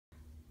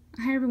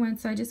Hi everyone,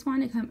 so I just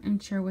wanted to come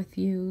and share with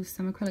you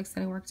some acrylics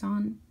that I worked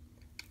on.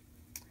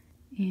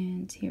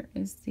 And here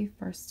is the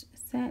first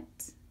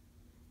set.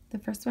 The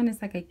first one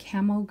is like a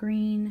camo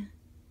green,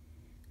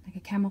 like a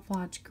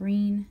camouflage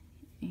green.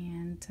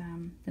 And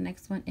the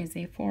next one is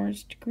a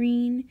forest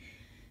green,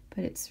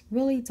 but it's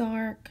really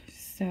dark,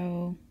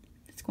 so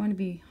it's going to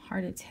be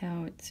hard to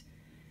tell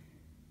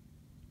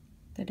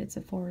that it's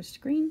a forest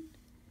green.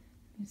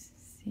 Let's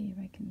see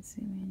if I can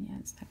zoom in. Yeah,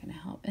 it's not going to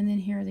help. And then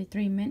here are the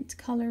 3 mint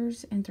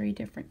colors and 3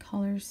 different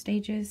color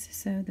stages.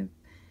 So the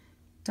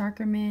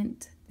darker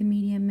mint, the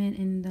medium mint,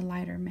 and the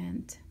lighter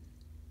mint.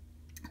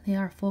 They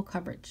are full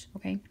coverage,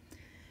 okay?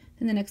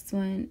 Then the next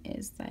one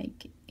is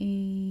like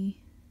a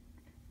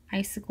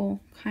icicle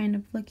kind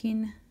of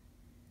looking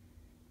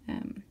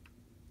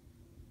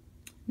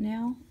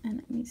nail. And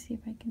let me see if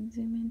I can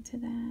zoom into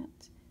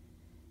that.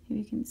 If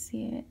you can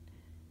see it.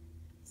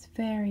 It's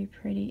very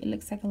pretty. It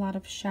looks like a lot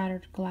of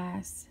shattered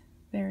glass.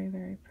 Very,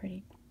 very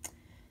pretty.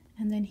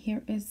 And then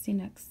here is the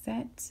next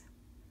set.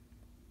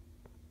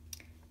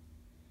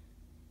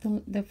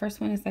 The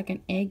first one is like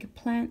an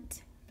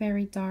eggplant,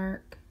 very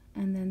dark.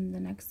 And then the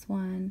next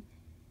one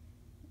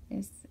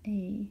is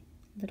a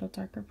little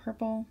darker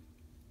purple,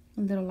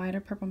 a little lighter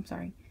purple, I'm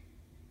sorry.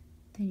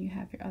 Then you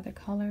have your other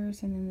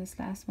colors. And then this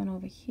last one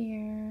over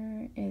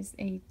here is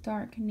a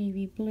dark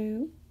navy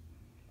blue.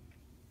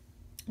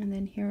 And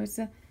then here is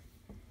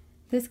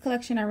this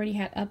collection I already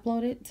had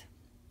uploaded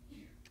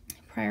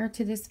prior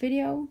to this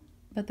video,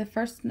 but the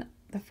first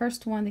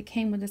one that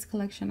came with this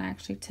collection, I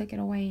actually took it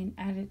away and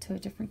added it to a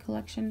different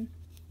collection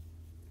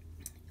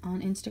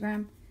on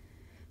Instagram.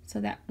 So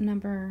that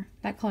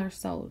color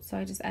sold. So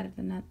I just added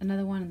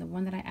another one, and the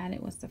one that I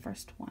added was the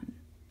first one.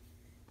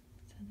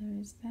 So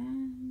there's that.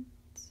 And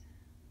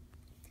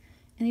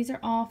these are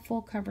all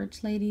full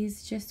coverage,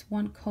 ladies. Just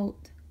one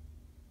coat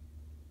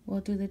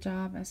will do the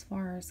job as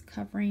far as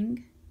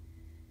covering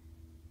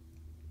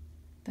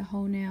the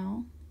whole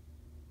nail.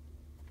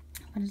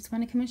 I just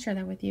want to come and share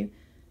that with you.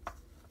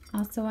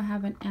 Also, I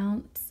have an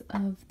ounce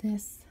of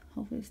this.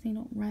 Hopefully this thing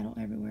don't rattle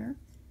everywhere.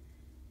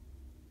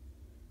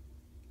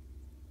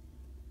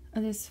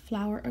 Of this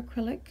flower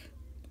acrylic.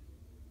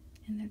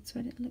 And that's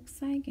what it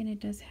looks like. And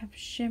it does have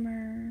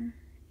shimmer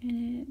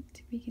in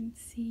it. We can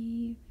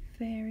see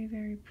very,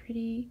 very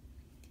pretty.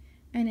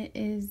 And it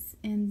is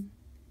in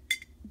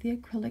the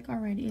acrylic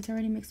already. It's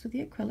already mixed with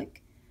the acrylic.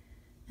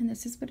 And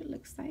this is what it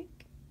looks like.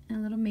 A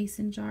little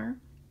mason jar.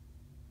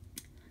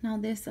 Now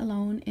this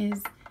alone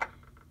is,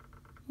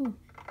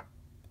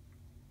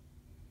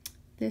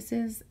 this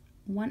is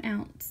 1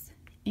 ounce,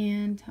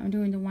 and I'm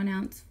doing the 1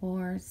 ounce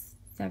for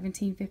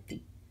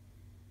 $17.50.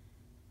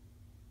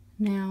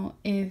 Now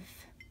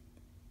if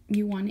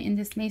you want it in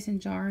this mason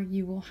jar,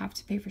 you will have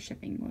to pay for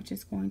shipping, which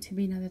is going to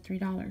be another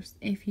 $3.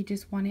 If you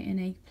just want it in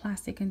a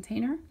plastic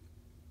container,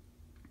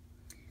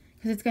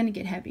 because it's going to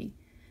get heavy.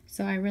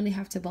 So I really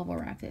have to bubble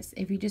wrap this.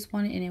 If you just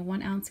want it in a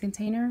 1 ounce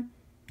container,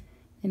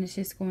 then it's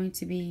just going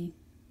to be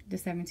the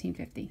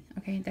 $17.50.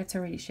 Okay, that's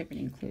already shipping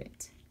included.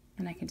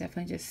 And I can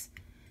definitely just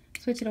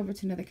switch it over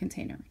to another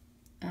container,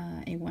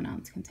 a 1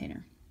 ounce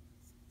container.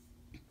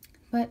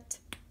 But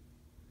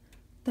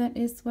that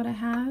is what I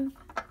have.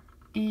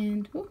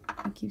 And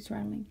it keeps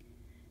rattling.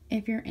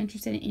 If you're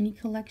interested in any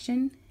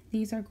collection,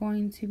 these are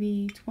going to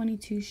be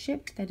 $22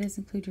 shipped. That does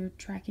include your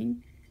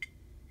tracking.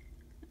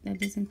 That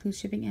does include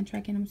shipping and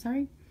tracking, I'm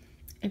sorry.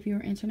 If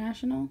you're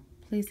international,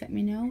 please let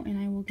me know and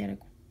I will get a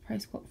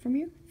price quote for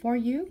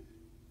you,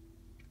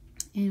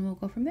 and we'll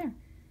go from there.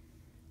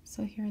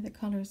 So here are the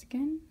colors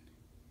again.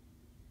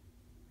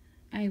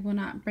 I will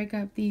not break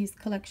up these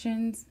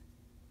collections,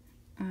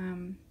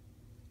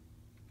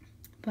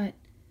 but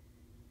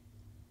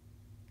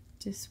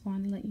just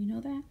want to let you know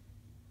that.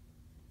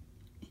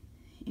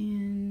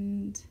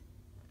 And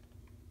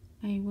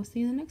I will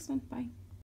see you in the next one. Bye.